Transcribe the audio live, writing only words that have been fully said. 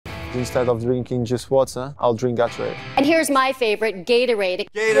Instead of drinking just water, I'll drink Gatorade. And here's my favorite, Gatorade.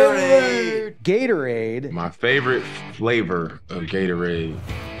 Gatorade! Gatorade. My favorite flavor of Gatorade.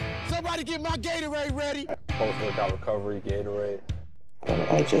 Somebody get my Gatorade ready. Post-workout recovery, Gatorade.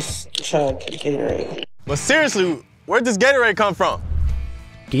 I just chug Gatorade. But seriously, where does Gatorade come from?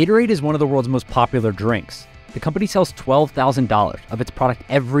 Gatorade is one of the world's most popular drinks. The company sells $12,000 of its product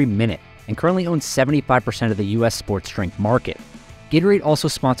every minute and currently owns 75% of the US sports drink market. Gatorade also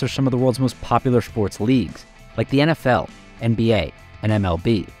sponsors some of the world's most popular sports leagues, like the NFL, NBA, and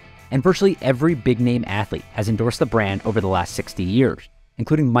MLB. And virtually every big-name athlete has endorsed the brand over the last 60 years,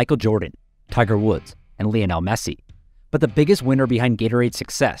 including Michael Jordan, Tiger Woods, and Lionel Messi. But the biggest winner behind Gatorade's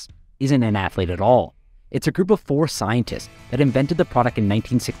success isn't an athlete at all. It's a group of 4 scientists that invented the product in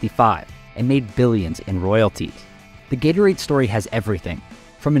 1965 and made billions in royalties. The Gatorade story has everything,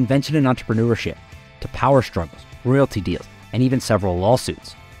 from invention and entrepreneurship, to power struggles, royalty deals, and even several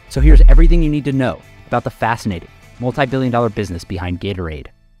lawsuits. So here's everything you need to know about the fascinating, multi-billion-dollar business behind Gatorade.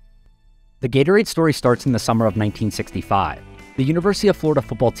 The Gatorade story starts in the summer of 1965. The University of Florida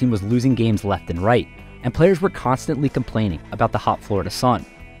football team was losing games left and right, and players were constantly complaining about the hot Florida sun.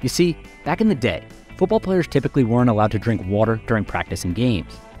 You see, back in the day, football players typically weren't allowed to drink water during practice and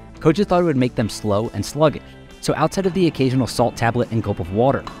games. Coaches thought it would make them slow and sluggish, so outside of the occasional salt tablet and gulp of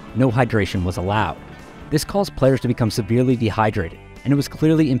water, no hydration was allowed. This caused players to become severely dehydrated, and it was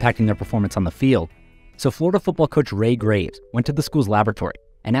clearly impacting their performance on the field. So Florida football coach Ray Graves went to the school's laboratory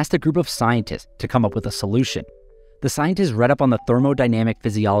and asked a group of scientists to come up with a solution. The scientists read up on the thermodynamic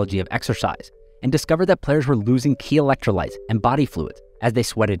physiology of exercise and discovered that players were losing key electrolytes and body fluids as they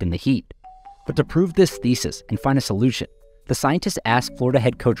sweated in the heat. But to prove this thesis and find a solution, the scientists asked Florida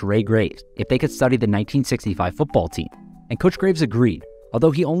head coach Ray Graves if they could study the 1965 football team, and Coach Graves agreed,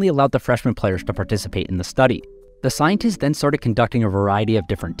 although he only allowed the freshman players to participate in the study. The scientists then started conducting a variety of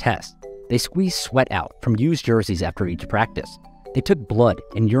different tests. They squeezed sweat out from used jerseys after each practice. They took blood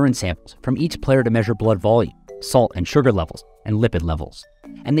and urine samples from each player to measure blood volume, salt and sugar levels, and lipid levels.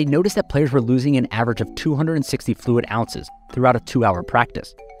 And they noticed that players were losing an average of 260 fluid ounces throughout a 2-hour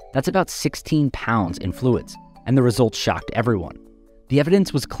practice. That's about 16 pounds in fluids, and the results shocked everyone. The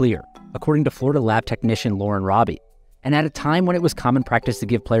evidence was clear, according to Florida lab technician Lauren Robbie. And at a time when it was common practice to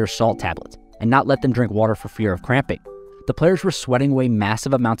give players salt tablets and not let them drink water for fear of cramping, the players were sweating away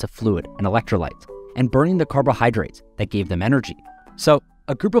massive amounts of fluid and electrolytes and burning the carbohydrates that gave them energy. So,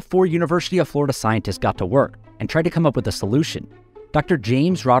 a group of 4 University of Florida scientists got to work and tried to come up with a solution. Dr.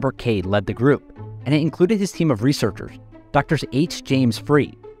 James Robert Cade led the group, and it included his team of researchers, Drs. H. James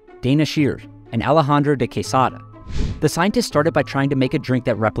Free, Dana Shears, and Alejandro de Quesada. The scientists started by trying to make a drink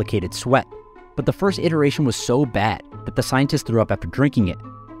that replicated sweat, but the first iteration was so bad that the scientists threw up after drinking it.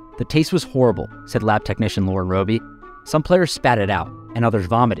 The taste was horrible, said lab technician Lauren Roby. Some players spat it out, and others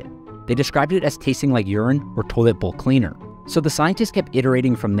vomited. They described it as tasting like urine or toilet bowl cleaner. So the scientists kept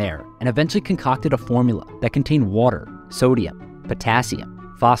iterating from there and eventually concocted a formula that contained water, sodium,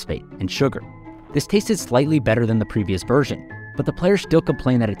 potassium, phosphate, and sugar. This tasted slightly better than the previous version, but the players still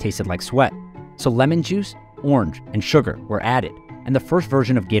complained that it tasted like sweat. So lemon juice, orange, and sugar were added, and the first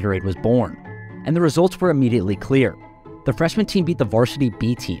version of Gatorade was born. And the results were immediately clear. The freshman team beat the varsity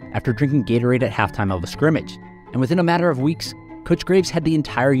B team after drinking Gatorade at halftime of a scrimmage, and within a matter of weeks, Coach Graves had the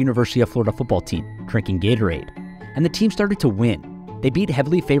entire University of Florida football team drinking Gatorade. And the team started to win. They beat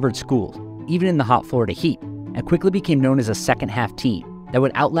heavily favored schools, even in the hot Florida heat, and quickly became known as a second-half team that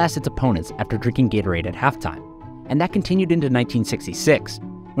would outlast its opponents after drinking Gatorade at halftime. And that continued into 1966,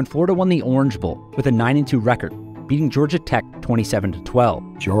 when Florida won the Orange Bowl with a 9-2 record, beating Georgia Tech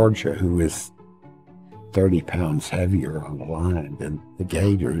 27-12. Georgia, who is 30 pounds heavier on the line than the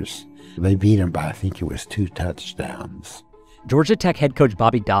Gators, they beat them by, I think it was 2 touchdowns. Georgia Tech head coach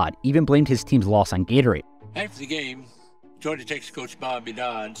Bobby Dodd even blamed his team's loss on Gatorade. After the game, Georgia Tech's coach Bobby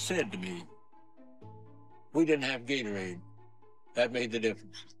Dodd said to me, "We didn't have Gatorade. That made the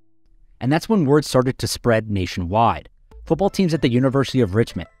difference." And that's when word started to spread nationwide. Football teams at the University of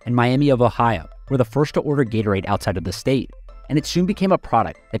Richmond and Miami of Ohio were the first to order Gatorade outside of the state, and it soon became a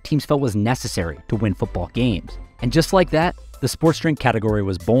product that teams felt was necessary to win football games. And just like that, the sports drink category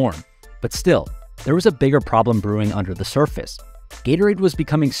was born. But still, there was a bigger problem brewing under the surface. Gatorade was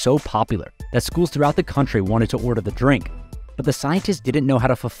becoming so popular that schools throughout the country wanted to order the drink, but the scientists didn't know how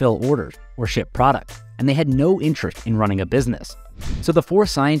to fulfill orders or ship product, and they had no interest in running a business. So the 4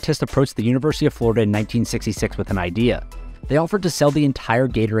 scientists approached the University of Florida in 1966 with an idea. They offered to sell the entire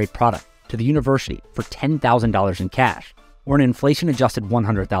Gatorade product to the university for $10,000 in cash, or an inflation-adjusted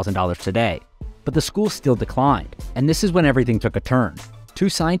 $100,000 today. But the school still declined, and this is when everything took a turn. 2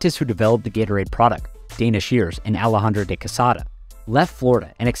 scientists who developed the Gatorade product, Dana Shears and Alejandro de Quesada, left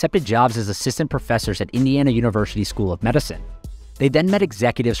Florida and accepted jobs as assistant professors at Indiana University School of Medicine. They then met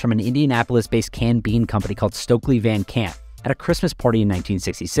executives from an Indianapolis-based canned bean company called Stokely Van Camp at a Christmas party in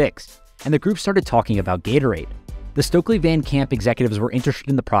 1966, and the group started talking about Gatorade. The Stokely Van Camp executives were interested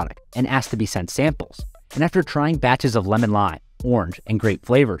in the product and asked to be sent samples, and after trying batches of lemon lime, orange, and grape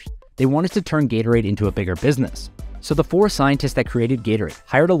flavors, they wanted to turn Gatorade into a bigger business. So the 4 scientists that created Gatorade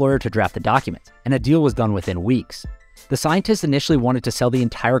hired a lawyer to draft the documents, and a deal was done within weeks. The scientists initially wanted to sell the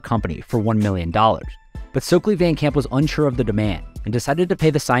entire company for $1 million, but Stokely Van Camp was unsure of the demand and decided to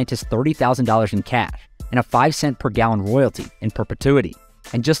pay the scientists $30,000 in cash and a 5-cent per gallon royalty in perpetuity.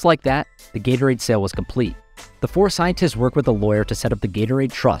 And just like that, the Gatorade sale was complete. The 4 scientists worked with a lawyer to set up the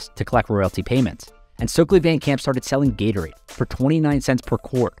Gatorade Trust to collect royalty payments, and Stokely Van Camp started selling Gatorade for 29 cents per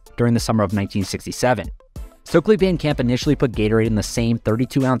quart during the summer of 1967. Stokely Van Camp initially put Gatorade in the same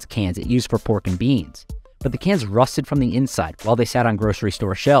 32-ounce cans it used for pork and beans, but the cans rusted from the inside while they sat on grocery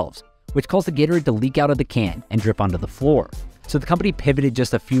store shelves, which caused the Gatorade to leak out of the can and drip onto the floor. So the company pivoted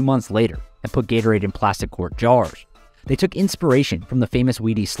just a few months later and put Gatorade in plastic quart jars. They took inspiration from the famous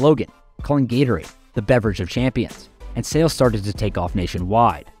Wheaties slogan, calling Gatorade the beverage of champions, and sales started to take off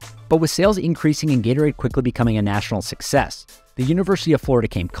nationwide. But with sales increasing and Gatorade quickly becoming a national success, the University of Florida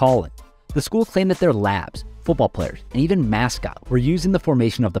came calling. The school claimed that their labs, football players, and even mascot were used in the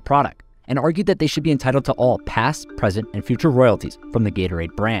formation of the product, and argued that they should be entitled to all past, present, and future royalties from the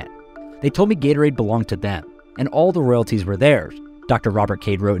Gatorade brand. They told me Gatorade belonged to them, and all the royalties were theirs. Dr. Robert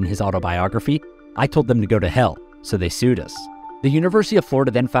Cade wrote in his autobiography, "I told them to go to hell, so they sued us." The University of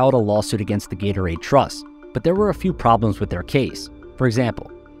Florida then filed a lawsuit against the Gatorade Trust, but there were a few problems with their case. For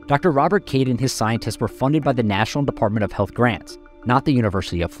example, Dr. Robert Cade and his scientists were funded by the National Department of Health grants, not the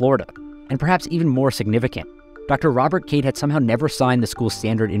University of Florida. And perhaps even more significant, Dr. Robert Cade had somehow never signed the school's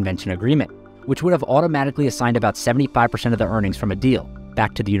standard invention agreement, which would have automatically assigned about 75% of the earnings from a deal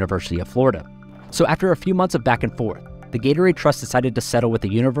back to the University of Florida. So after a few months of back and forth, the Gatorade Trust decided to settle with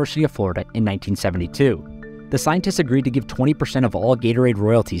the University of Florida in 1972. The scientists agreed to give 20% of all Gatorade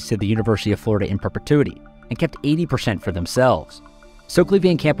royalties to the University of Florida in perpetuity, and kept 80% for themselves. Stokely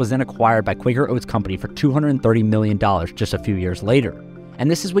Van Camp was then acquired by Quaker Oats Company for $230 million just a few years later,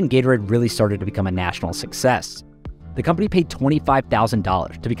 and this is when Gatorade really started to become a national success. The company paid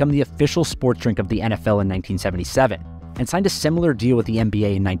 $25,000 to become the official sports drink of the NFL in 1977, and signed a similar deal with the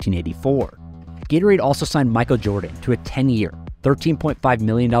NBA in 1984. Gatorade also signed Michael Jordan to a 10-year, $13.5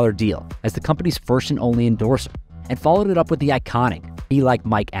 million deal as the company's first and only endorser, and followed it up with the iconic Be Like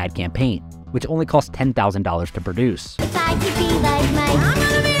Mike ad campaign, which only cost $10,000 to produce. If I could be like Mike, I'm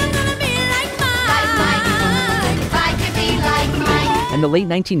gonna be like Mike. If I could be like Mike. And the late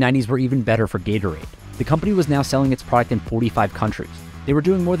 1990s were even better for Gatorade. The company was now selling its product in 45 countries. They were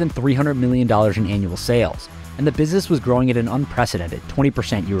doing more than $300 million in annual sales, and the business was growing at an unprecedented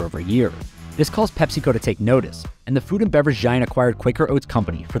 20% year over year. This caused PepsiCo to take notice, and the food and beverage giant acquired Quaker Oats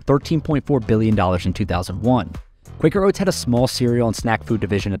Company for $13.4 billion in 2001. Quaker Oats had a small cereal and snack food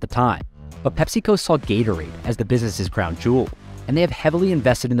division at the time, but PepsiCo saw Gatorade as the business's crown jewel, and they have heavily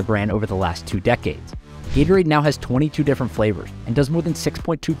invested in the brand over the last 2 decades. Gatorade now has 22 different flavors and does more than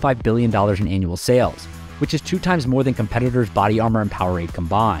 $6.25 billion in annual sales, which is 2 times more than competitors Body Armor and Powerade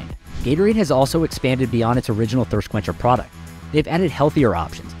combined. Gatorade has also expanded beyond its original thirst quencher product. They've added healthier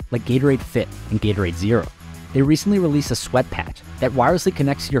options like Gatorade Fit and Gatorade Zero. They recently released a sweat patch that wirelessly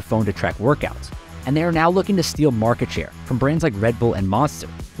connects to your phone to track workouts, and they are now looking to steal market share from brands like Red Bull and Monster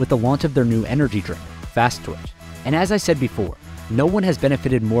with the launch of their new energy drink, Fast Twitch. And as I said before, no one has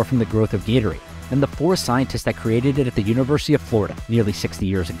benefited more from the growth of Gatorade than the 4 scientists that created it at the University of Florida nearly 60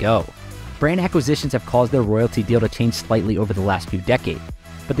 years ago. Brand acquisitions have caused their royalty deal to change slightly over the last few decades,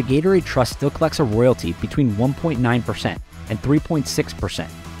 but the Gatorade Trust still collects a royalty between 1.9% and 3.6%,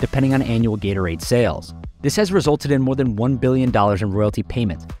 depending on annual Gatorade sales. This has resulted in more than $1 billion in royalty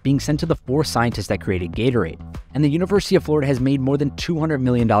payments being sent to the 4 scientists that created Gatorade, and the University of Florida has made more than $200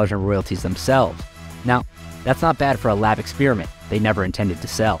 million in royalties themselves. Now, that's not bad for a lab experiment they never intended to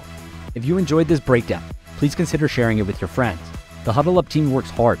sell. If you enjoyed this breakdown, please consider sharing it with your friends. The Huddle Up team works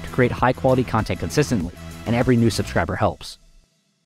hard to create high-quality content consistently, and every new subscriber helps.